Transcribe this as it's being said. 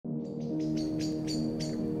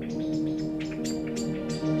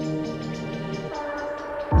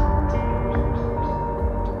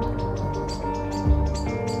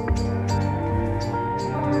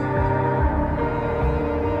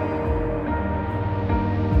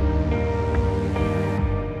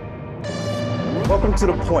Welcome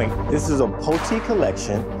to The Point. This is a Pulte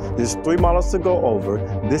collection. There's 3 models to go over.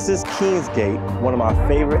 This is Kingsgate, one of my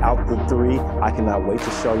favorite out the 3. I cannot wait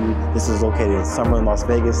to show you. This is located in Summerlin, Las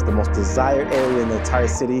Vegas, the most desired area in the entire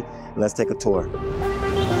city. And let's take a tour.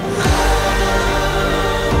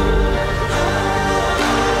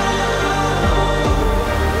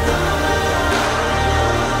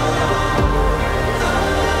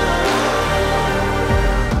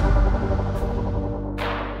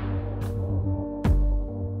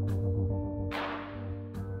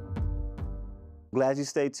 Glad you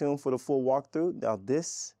stayed tuned for the full walkthrough. Now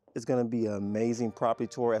this is gonna be an amazing property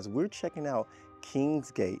tour as we're checking out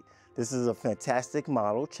Kingsgate. This is a fantastic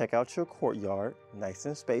model. Check out your courtyard, nice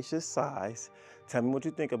and spacious size. Tell me what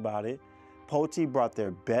you think about it. Pulte brought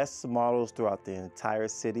their best models throughout the entire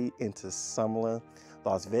city into Summerlin,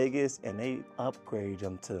 Las Vegas, and they upgrade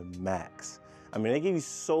them to the max. I mean, they give you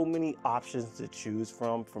so many options to choose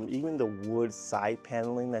from even the wood side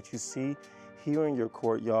paneling that you see here in your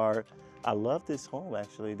courtyard. I love this home,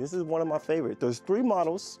 actually. This is one of my favorites. There's 3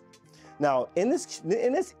 models. Now, in this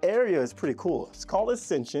area, it's pretty cool. It's called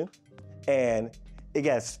Ascension, and it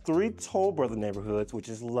has 3 Toll Brother neighborhoods, which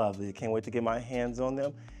is lovely. Can't wait to get my hands on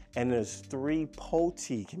them. And there's 3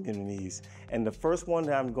 Pulte communities. And the first one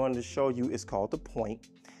that I'm going to show you is called The Point.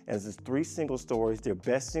 And it's 3 single stories. They're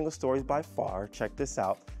best single stories by far. Check this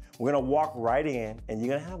out. We're gonna walk right in, and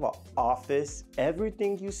you're gonna have an office.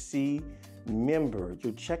 Everything you see, remember,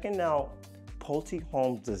 you're checking out Pulte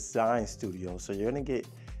Home Design Studio, so you're gonna get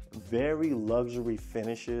very luxury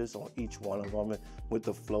finishes on each one of them with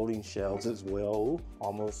the floating shelves as well. Ooh,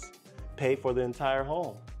 almost pay for the entire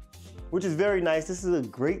home, which is very nice. This is a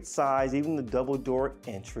great size, even the double door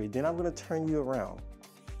entry. Then I'm gonna turn you around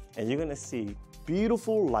and you're gonna see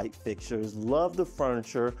beautiful light fixtures. Love the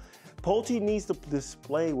furniture. Pulte needs to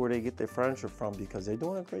display where they get their furniture from because they're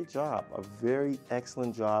doing a great job, a very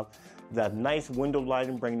excellent job. That nice window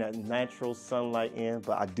lighting, bring that natural sunlight in,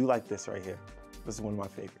 but I do like this right here. This is one of my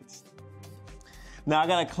favorites. Now I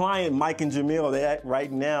got a client, Mike and Jamil,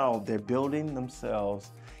 right now, they're building themselves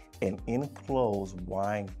an enclosed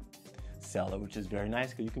wine cellar, which is very nice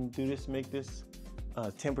because you can do this, make this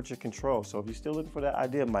temperature control. So if you're still looking for that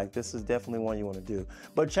idea, Mike, this is definitely one you want to do.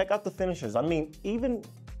 But check out the finishes. I mean, even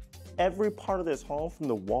every part of this home from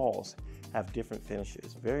the walls have different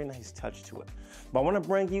finishes. Very nice touch to it. But I want to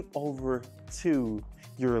bring you over to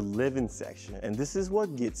your living section. And this is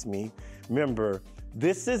what gets me. Remember,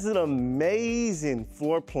 this is an amazing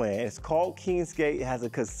floor plan. It's called Kingsgate. It has a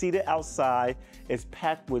casita outside. It's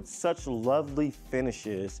packed with such lovely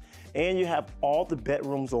finishes. And you have all the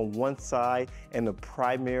bedrooms on one side and the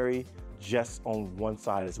primary just on one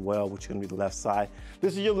side as well, which is gonna be the left side.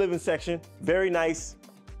 This is your living section. Very nice.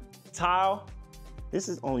 Tile. This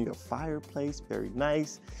is only a fireplace, very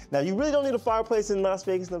nice. Now you really don't need a fireplace in Las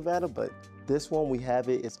Vegas, Nevada, but this one we have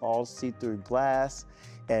it. It's all see-through glass,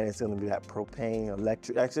 and it's gonna be that propane,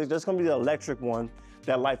 electric. Actually, there's gonna be the electric one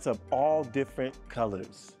that lights up all different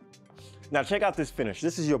colors. Now check out this finish.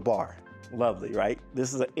 This is your bar. Lovely, right?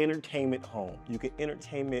 This is an entertainment home. You can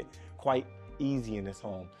entertain it quite easy in this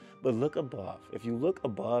home. But look above. If you look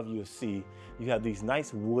above, you'll see you have these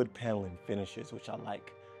nice wood paneling finishes, which I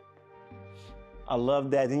like. I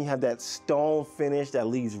love that. Then you have that stone finish that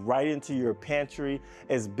leads right into your pantry.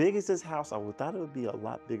 As big as this house, I thought it would be a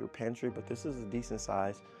lot bigger pantry, but this is a decent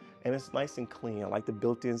size and it's nice and clean. I like the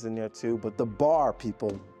built-ins in there too, but the bar,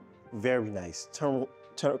 people, very nice. Come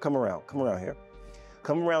around here.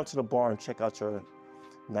 Come around to the bar and check out your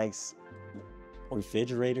nice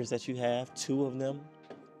refrigerators that you have, 2 of them.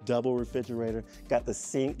 Double refrigerator, got the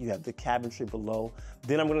sink, you have the cabinetry below.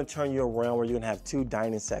 Then I'm gonna turn you around where you're gonna have 2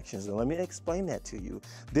 dining sections. And let me explain that to you.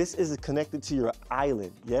 This is connected to your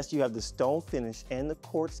island. Yes, you have the stone finish and the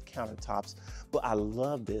quartz countertops, but I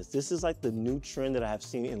love this. This is like the new trend that I have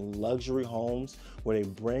seen in luxury homes where they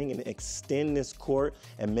bring and extend this court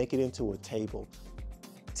and make it into a table.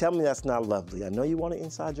 Tell me that's not lovely. I know you want it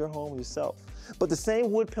inside your home yourself. But the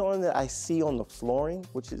same wood paneling that I see on the flooring,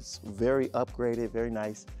 which is very upgraded, very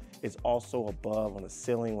nice, is also above on the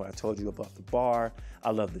ceiling where I told you above the bar.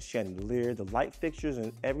 I love the chandelier, the light fixtures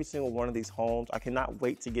in every single one of these homes. I cannot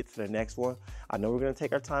wait to get to the next one. I know we're gonna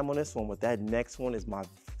take our time on this one, but that next one is my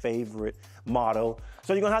favorite model.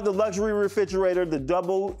 So you're gonna have the luxury refrigerator, the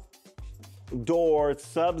double door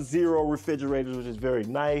sub-zero refrigerators, which is very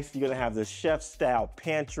nice. You're gonna have the chef style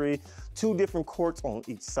pantry, 2 different courts on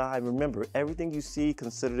each side. Remember, everything you see,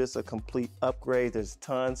 consider this a complete upgrade. There's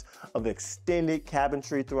tons of extended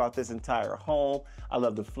cabinetry throughout this entire home. I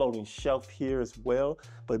love the floating shelf here as well.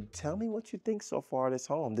 But tell me what you think so far of this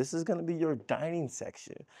home. This is gonna be your dining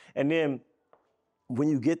section. And then when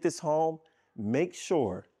you get this home, make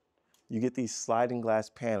sure you get these sliding glass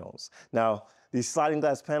panels. Now, these sliding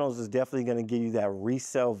glass panels is definitely gonna give you that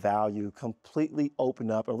resale value, completely open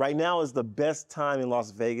up. And right now is the best time in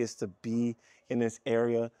Las Vegas to be in this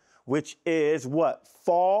area, which is what?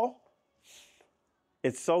 Fall.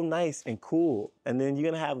 It's so nice and cool. And then you're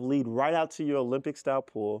gonna have lead right out to your Olympic style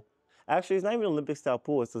pool. Actually, it's not even an Olympic style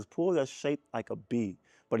pool. It's this pool that's shaped like a B,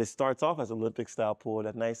 but it starts off as an Olympic style pool,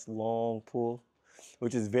 that nice long pool,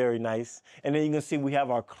 which is very nice. And then you can see we have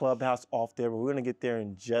our clubhouse off there, but we're gonna get there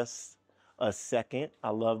in just a second. I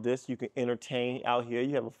love this. You can entertain out here.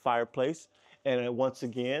 You have a fireplace. And then once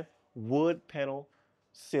again, wood panel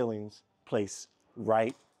ceilings placed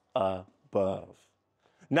right above.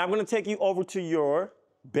 Now I'm gonna take you over to your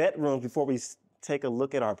bedroom before we take a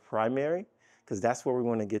look at our primary, because that's where we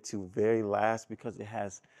want to get to very last because it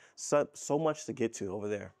has so much to get to over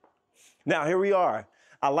there. Now here we are.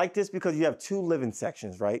 I like this because you have two living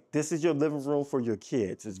sections, right? This is your living room for your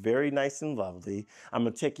kids. It's very nice and lovely. I'm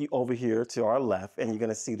gonna take you over here to our left and you're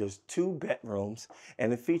gonna see there's two bedrooms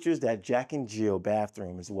and it features that Jack and Jill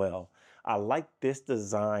bathroom as well. I like this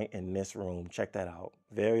design in this room. Check that out.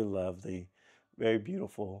 Very lovely, very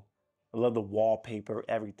beautiful. I love the wallpaper,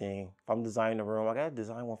 everything. If I'm designing a room, I gotta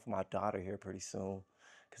design one for my daughter here pretty soon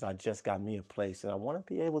because I just got me a place and I wanna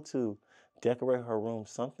be able to decorate her room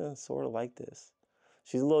something sort of like this.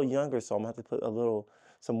 She's a little younger, so I'm gonna have to put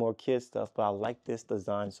some more kid stuff, but I like this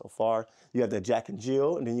design so far. You have the Jack and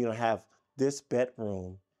Jill, and then you're gonna have this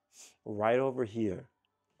bedroom right over here.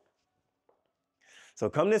 So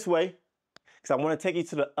come this way, because I wanna take you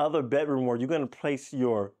to the other bedroom where you're gonna place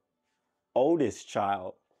your oldest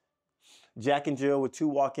child. Jack and Jill with two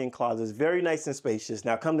walk-in closets, very nice and spacious.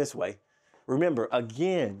 Now come this way. Remember,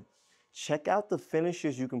 again, check out the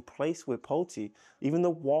finishes you can place with Pulte. Even the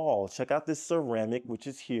wall, check out this ceramic, which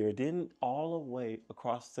is here, then all the way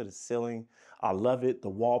across to the ceiling. I love it, the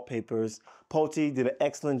wallpapers. Pulte did an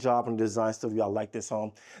excellent job in the design studio. I like this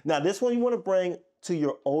home. Now this one you wanna bring to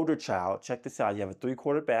your older child. Check this out, you have a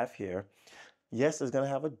 3/4 bath here. Yes, it's gonna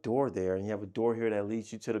have a door there, and you have a door here that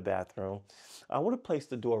leads you to the bathroom. I would have placed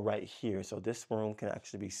the door right here, so this room can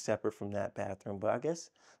actually be separate from that bathroom, but I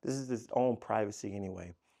guess this is its own privacy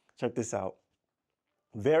anyway. Check this out.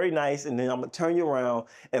 Very nice, and then I'm gonna turn you around,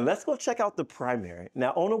 and let's go check out the primary.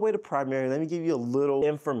 Now, on the way to primary, let me give you a little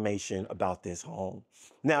information about this home.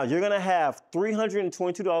 Now, you're gonna have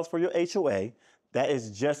 $322 for your HOA. That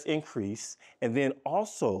is just increased. And then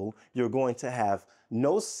also, you're going to have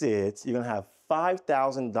no SIDS. You're gonna have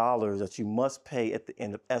 $5,000 that you must pay at the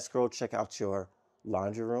end of escrow. Check out your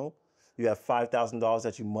laundry room. You have $5,000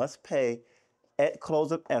 that you must pay at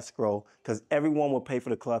close of escrow because everyone will pay for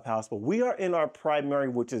the clubhouse. But we are in our primary,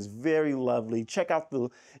 which is very lovely. Check out the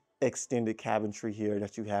extended cabinetry here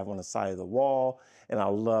that you have on the side of the wall. And I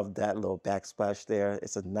love that little backsplash there.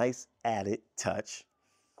 It's a nice added touch.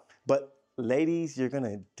 But ladies, you're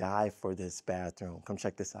gonna die for this bathroom. Come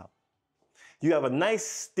check this out. You have a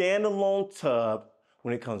nice standalone tub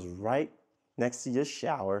when it comes right next to your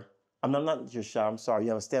shower. Not your shower, I'm sorry. You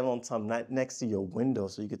have a standalone tub right next to your window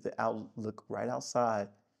so you get the outlook right outside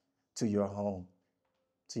to your home,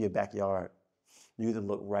 to your backyard. You get to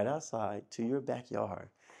look right outside to your backyard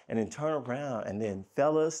and then turn around and then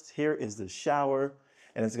fellas, here is the shower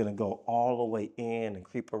and it's gonna go all the way in and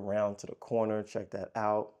creep around to the corner. Check that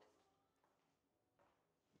out.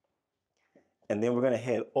 And then we're gonna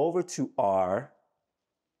head over to our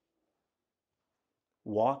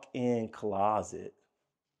walk-in closet.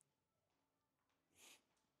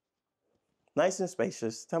 Nice and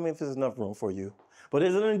spacious. Tell me if there's enough room for you. But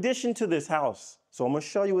there's an addition to this house. So I'm gonna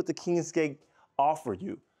show you what the Kingsgate offered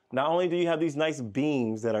you. Not only do you have these nice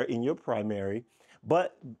beams that are in your primary,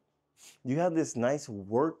 but you have this nice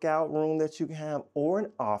workout room that you can have or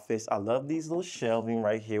an office. I love these little shelving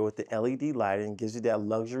right here with the LED lighting. Gives you that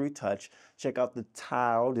luxury touch. Check out the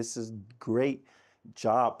tile. This is great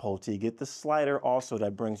job, Pulte. Get the slider also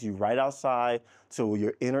that brings you right outside to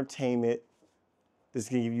your entertainment. This is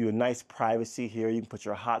gonna give you a nice privacy here. You can put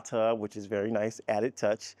your hot tub, which is very nice, added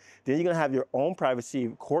touch. Then you're gonna have your own privacy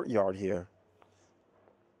courtyard here.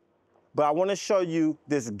 But I wanna show you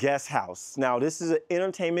this guest house. Now, this is an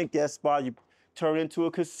entertainment guest spot. You turn it into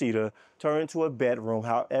a casita, turn it into a bedroom,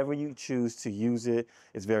 however you choose to use it.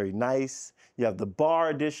 It's very nice. You have the bar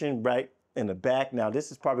addition right in the back. Now,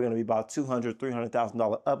 this is probably gonna be about $200,000,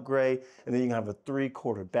 $300,000 upgrade. And then you can have a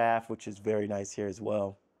 3/4 bath, which is very nice here as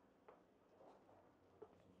well.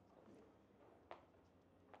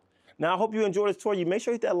 Now, I hope you enjoyed this tour. You make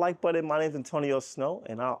sure you hit that like button. My name is Antonio Snow,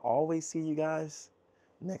 and I'll always see you guys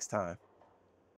next time.